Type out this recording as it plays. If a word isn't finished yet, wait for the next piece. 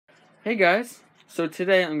Hey guys, so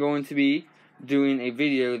today I'm going to be doing a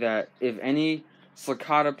video that if any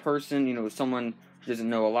sulcata person, someone who doesn't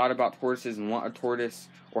know a lot about tortoises and want a tortoise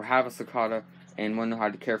or have a sulcata and want to know how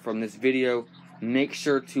to care for them, this video, make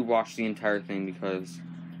sure to watch the entire thing because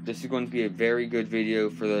this is going to be a very good video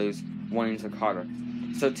for those wanting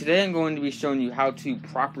sulcata. So today I'm going to be showing you how to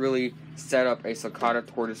properly set up a sulcata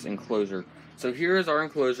tortoise enclosure. So here is our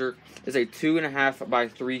enclosure. It's a 2.5 by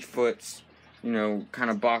 3 foot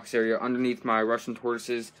kind of box area underneath my Russian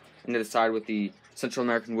tortoises and to the side with the Central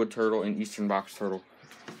American wood turtle and Eastern box turtle.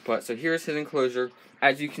 But so here's his enclosure.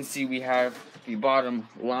 As you can see, we have the bottom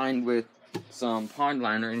lined with some pond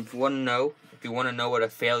liner, and if you want to know what a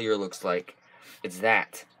failure looks like, it's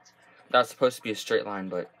that. That's supposed to be a straight line,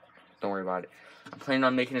 but don't worry about it. I'm planning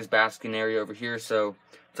on making his basking area over here, so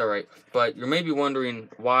it's alright. But you may be wondering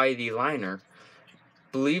why the liner.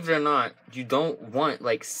 Believe it or not, you don't want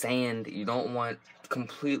like sand, you don't want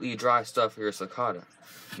completely dry stuff for your sulcata.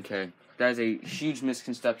 Okay, that is a huge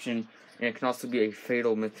misconception, and it can also be a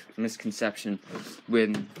fatal misconception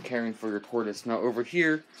when caring for your tortoise. Now over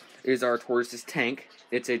here is our tortoise's tank.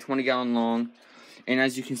 It's a 20-gallon long, and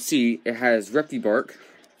as you can see, it has repti bark.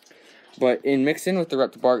 But in mixing with the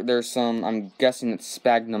repti bark, there's some, I'm guessing it's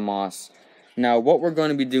sphagnum moss. Now what we're going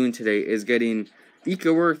to be doing today is getting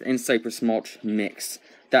eco earth and cypress mulch mix.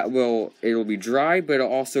 It'll be dry, but it'll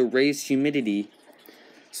also raise humidity,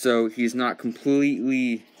 so he's not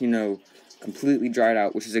completely, completely dried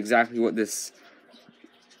out, which is exactly what this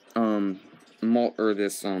moss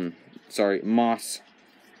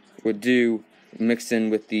would do mixed in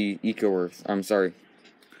with the eco earth. The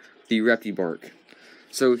repti bark.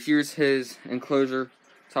 So here's his enclosure.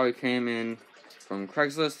 That's how he came in from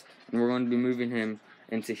Craigslist, and we're going to be moving him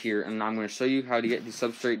into here, and I'm going to show you how to get the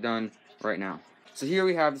substrate done right now. So here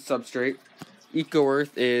we have the substrate. Eco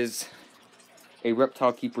Earth is a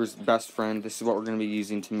reptile keeper's best friend. This is what we're going to be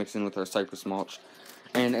using to mix in with our cypress mulch.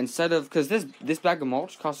 And instead of, because this bag of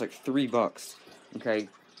mulch costs like $3, okay?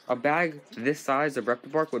 A bag this size of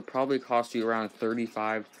repti bark would probably cost you around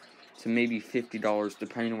 $35 to maybe $50,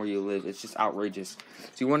 depending on where you live. It's just outrageous.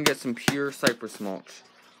 So you want to get some pure cypress mulch.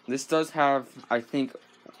 This does have, I think,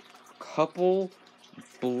 a couple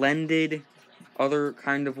blended other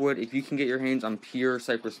kind of wood. If you can get your hands on pure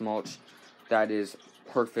cypress mulch, that is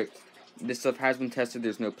perfect. This stuff has been tested.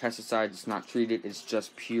 There's no pesticides. It's not treated. It's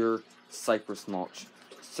just pure cypress mulch.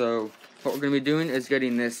 So what we're going to be doing is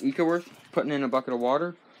getting this eco earth, putting it in a bucket of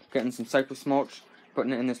water, getting some cypress mulch,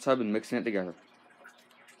 putting it in this tub, and mixing it together.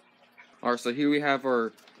 Alright, so here we have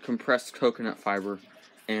our compressed coconut fiber,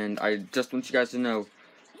 and I just want you guys to know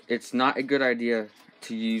it's not a good idea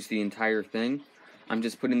to use the entire thing. I'm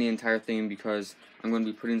just putting the entire thing because I'm going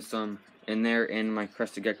to be putting some in there in my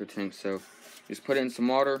crested gecko tank. So just put it in some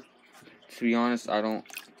water. To be honest,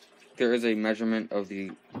 there is a measurement of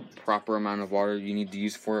the proper amount of water you need to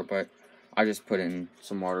use for it, but I just put it in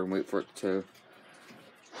some water and wait for it to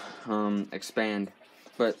expand.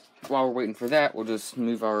 But while we're waiting for that, we'll just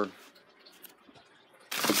move our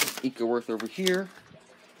eco earth over here,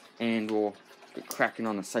 and we'll get cracking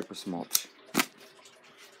on the cypress mulch.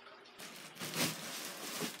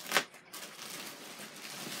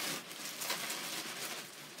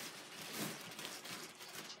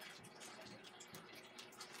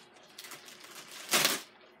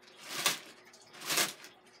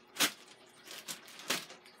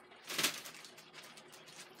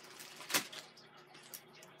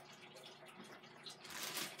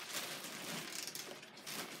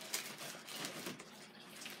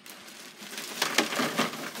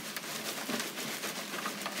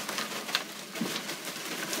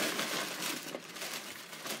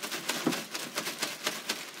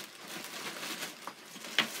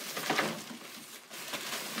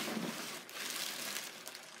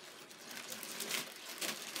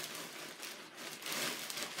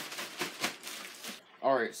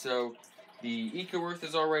 Alright, so the eco earth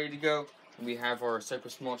is all ready to go. We have our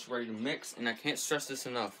cypress mulch ready to mix, and I can't stress this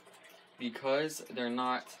enough. Because they're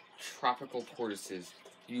not tropical tortoises,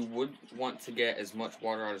 you would want to get as much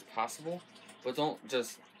water out as possible, but don't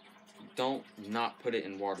not put it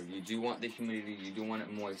in water. You do want the humidity, you do want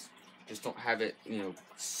it moist. Just don't have it,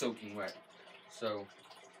 soaking wet. So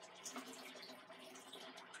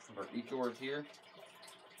our eco earth here,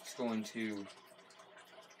 it's going to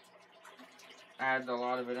add a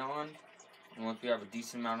lot of it on, and once we have a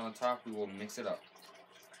decent amount on the top, we will mix it up.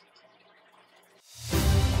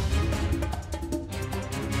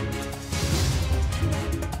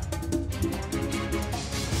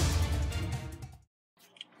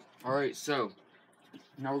 Alright, so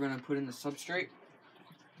now we're going to put in the substrate,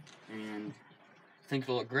 and I think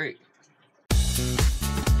it'll look great.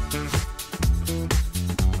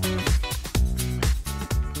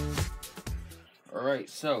 Alright,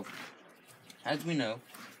 so, as we know,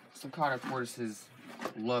 Sulcata tortoises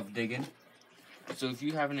love digging. So if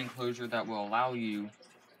you have an enclosure that will allow you,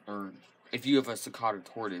 or if you have a Sulcata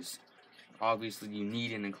tortoise, obviously you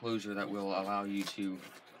need an enclosure that will allow you to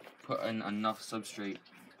put in enough substrate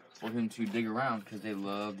for him to dig around, because they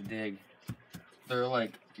love to dig.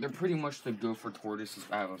 They're pretty much the gopher tortoises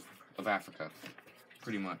of Africa,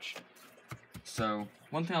 pretty much. So,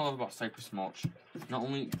 one thing I love about cypress mulch, not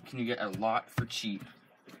only can you get a lot for cheap,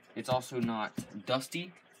 it's also not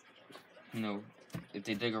dusty. You know, if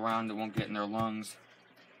they dig around, it won't get in their lungs.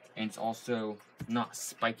 And it's also not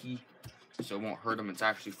spiky, so it won't hurt them. It's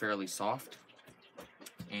actually fairly soft.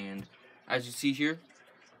 And as you see here,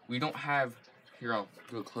 we don't have, here I'll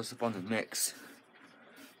do a close up on the mix.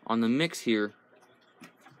 On the mix here,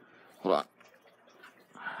 hold on,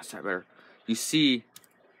 is that better? You see,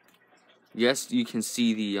 yes, you can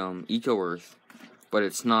see the eco earth, but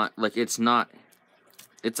it's not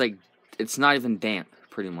even damp,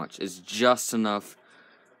 pretty much. It's just enough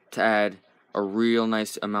to add a real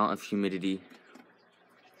nice amount of humidity.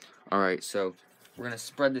 Alright, so we're going to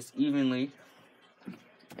spread this evenly,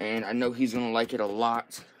 and I know he's going to like it a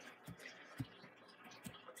lot.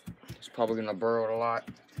 He's probably going to burrow it a lot.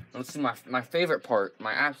 This is my favorite part,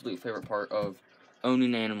 my absolute favorite part of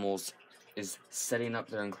owning animals is setting up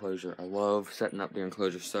their enclosure. I love setting up their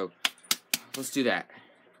enclosure, so let's do that.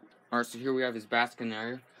 Alright, so here we have his basking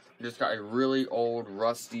area. We just got a really old,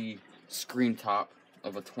 rusty screen top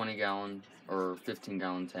of a 20-gallon or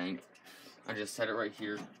 15-gallon tank. I just set it right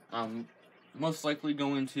here. Most likely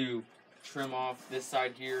going to trim off this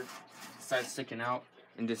side here, this side sticking out,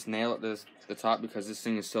 and just nail it to the top, because this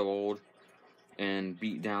thing is so old and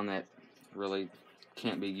beat down that really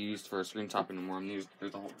can't be used for a screen top anymore. I mean,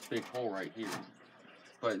 there's a big hole right here.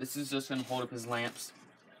 But this is just going to hold up his lamps.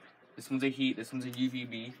 This one's a heat, this one's a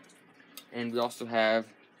UVB. And we also have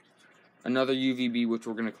another UVB, which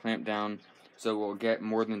we're going to clamp down, so we'll get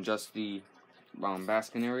more than just the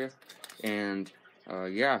basking area. And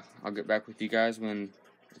yeah, I'll get back with you guys when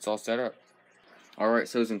it's all set up. Alright,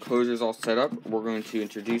 so his enclosure is all set up. We're going to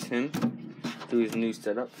introduce him to his new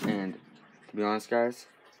setup. And to be honest, guys,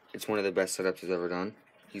 it's one of the best setups he's ever done.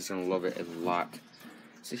 He's going to love it a lot.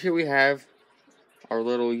 So here we have our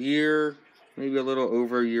little maybe a little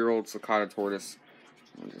over a year old Sulcata tortoise.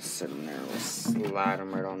 I'll just sit him there. We'll slide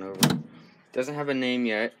him right on over. Doesn't have a name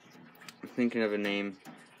yet. I'm thinking of a name.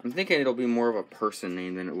 I'm thinking it'll be more of a person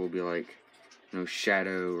name than it will be like, you know,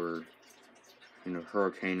 Shadow or, you know,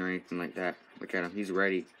 Hurricane or anything like that. Look at him. He's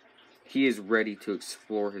ready. He is ready to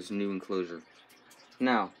explore his new enclosure.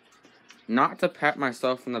 Now, not to pat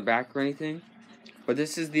myself on the back or anything, but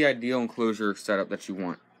this is the ideal enclosure setup that you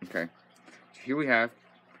want. Okay. So here we have,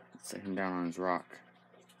 let's set him down on his rock.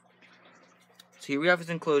 So here we have his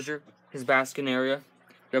enclosure, his basking area.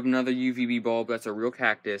 We have another UVB bulb. That's a real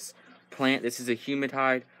cactus plant. This is a humid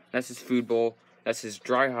hide. That's his food bowl. That's his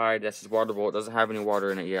dry hide. That's his water bowl. It doesn't have any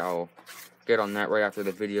water in it yet. I'll get on that right after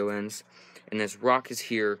the video ends. And this rock is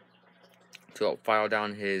here to help file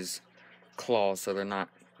down his claws so they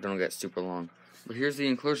don't get super long. But here's the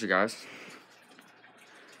enclosure, guys.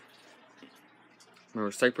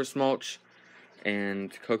 Remember, cypress mulch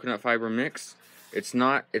and coconut fiber mix. It's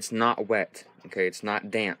not wet. Okay, it's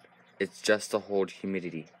not damp. It's just to hold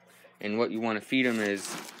humidity. And what you want to feed them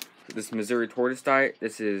is this Missouri tortoise diet.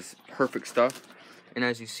 This is perfect stuff. And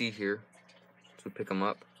as you see here, so we pick them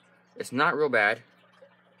up, it's not real bad.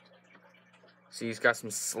 See, he's got some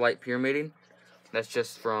slight pyramiding. That's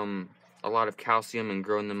just from a lot of calcium and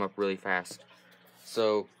growing them up really fast.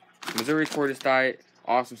 So, Missouri tortoise diet,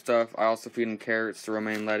 awesome stuff. I also feed them carrots,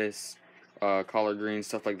 romaine lettuce, collard greens,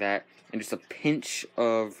 stuff like that. And just a pinch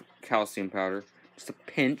of calcium powder. Just a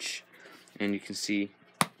pinch. And you can see,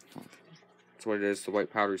 that's what it is, the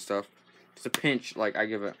white powdery stuff. Just a pinch, like I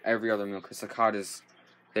give it every other meal, because Sulcatas,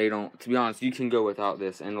 they don't, to be honest, you can go without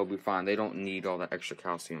this and it'll be fine. They don't need all that extra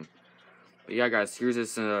calcium. But yeah, guys, here's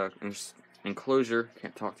this enclosure.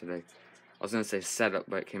 Can't talk today. I was going to say setup,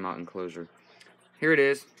 but it came out enclosure. Here it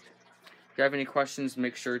is. If you have any questions,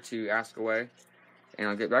 make sure to ask away, and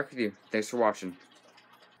I'll get back with you. Thanks for watching.